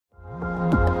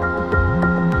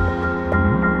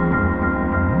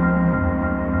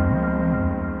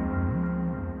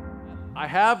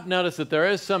have noticed that there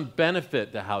is some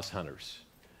benefit to house hunters.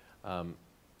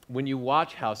 When you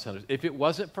watch house hunters, if it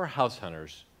wasn't for house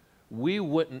hunters, we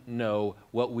wouldn't know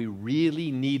what we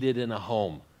really needed in a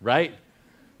home, right?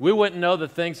 We wouldn't know the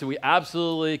things that we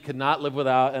absolutely could not live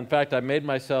without. In fact, I made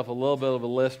myself a little bit of a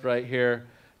list right here.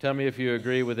 Tell me if you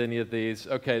agree with any of these.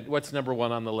 Okay, what's number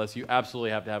one on the list you absolutely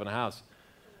have to have in a house?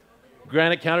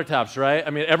 Granite countertops, right? I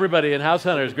mean, everybody in House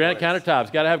Hunters, granite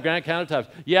countertops. Got to have granite countertops.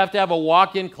 You have to have a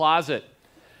walk-in closet.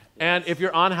 And if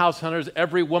you're on House Hunters,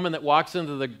 every woman that walks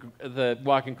into the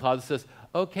walk-in closet says,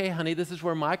 okay, honey, this is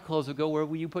where my clothes will go. Where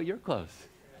will you put your clothes?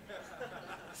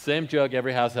 Same joke,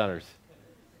 every House Hunters.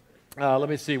 Let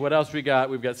me see, what else we got?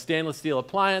 We've got stainless steel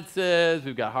appliances.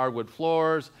 We've got hardwood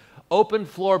floors. Open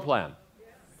floor plan,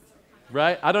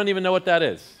 right? I don't even know what that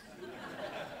is.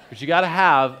 But you got to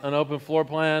have an open floor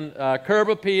plan. Curb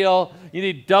appeal. You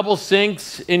need double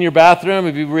sinks in your bathroom.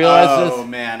 Have you realized this? Oh,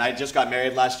 man. I just got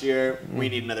married last year. We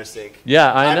need another sink.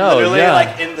 Yeah, I know. I'm literally yeah.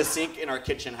 like in the sink in our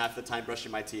kitchen half the time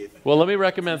brushing my teeth. Well, let me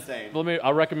recommend. insane.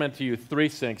 I'll recommend to you 3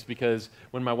 sinks because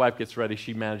when my wife gets ready,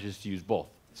 she manages to use both.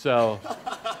 So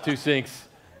 2 sinks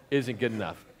isn't good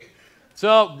enough.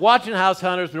 So watching House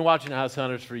Hunters, been watching House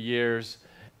Hunters for years,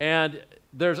 and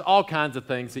there's all kinds of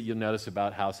things that you'll notice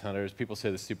about House Hunters. People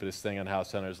say the stupidest thing on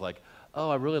House Hunters, like, oh,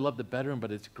 I really love the bedroom,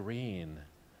 but it's green.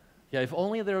 Yeah, if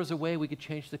only there was a way we could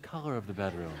change the color of the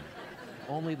bedroom. If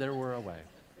only there were a way.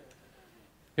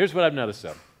 Here's what I've noticed,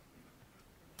 though.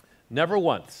 Never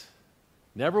once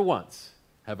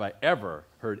have I ever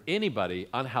heard anybody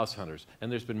on House Hunters, and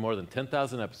there's been more than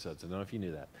 10,000 episodes, I don't know if you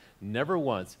knew that, never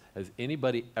once has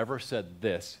anybody ever said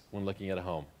this when looking at a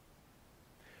home.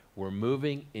 We're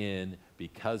moving in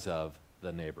because of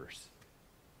the neighbors.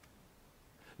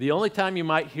 The only time you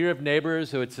might hear of neighbors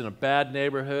who it's in a bad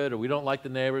neighborhood or we don't like the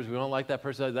neighbors, we don't like that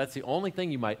person, that's the only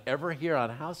thing you might ever hear on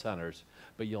House Hunters,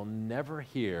 but you'll never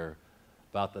hear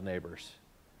about the neighbors.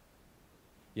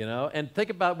 You know, and think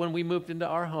about when we moved into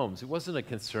our homes. It wasn't a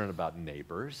concern about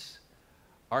neighbors.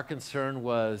 Our concern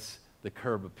was the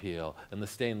curb appeal and the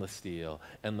stainless steel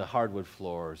and the hardwood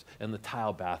floors and the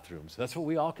tile bathrooms. That's what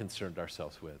we all concerned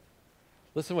ourselves with.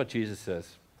 Listen to what Jesus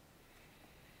says.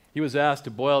 He was asked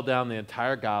to boil down the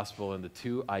entire gospel into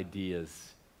 2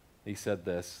 ideas. He said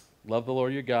this: love the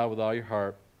Lord your God with all your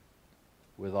heart,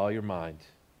 with all your mind,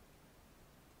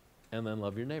 and then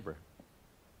love your neighbor.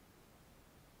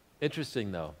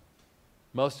 Interesting, though.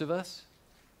 Most of us,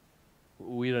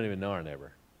 we don't even know our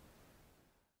neighbor.